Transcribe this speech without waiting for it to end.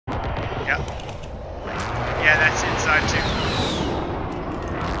Yep. Yeah, that's inside too.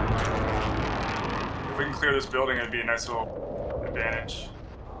 If we can clear this building, it'd be a nice little advantage.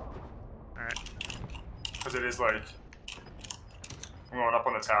 Alright. Because it is like... I'm going up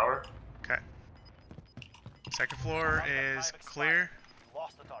on the tower. Okay. Second floor is clear.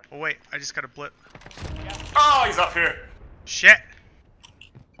 Oh wait, I just got a blip. Oh, he's up here! Shit!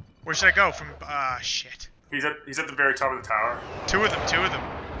 Where should I go? From, shit. He's at the very top of the tower. Two of them.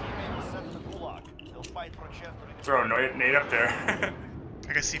 Throw a nade up there.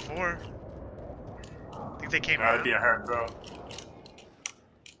 I got C4. I think they came That'd out. be a hard throw.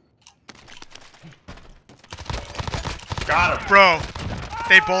 Got him! Bro,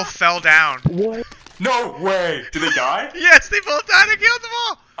 they both fell down. What? No way! Did they die? Yes, they both died. I killed them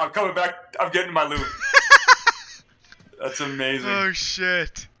all. I'm coming back. I'm getting my loot. That's amazing. Oh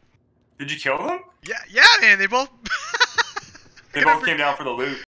shit. Did you kill them? Yeah, man. They both. They both came down for the loot.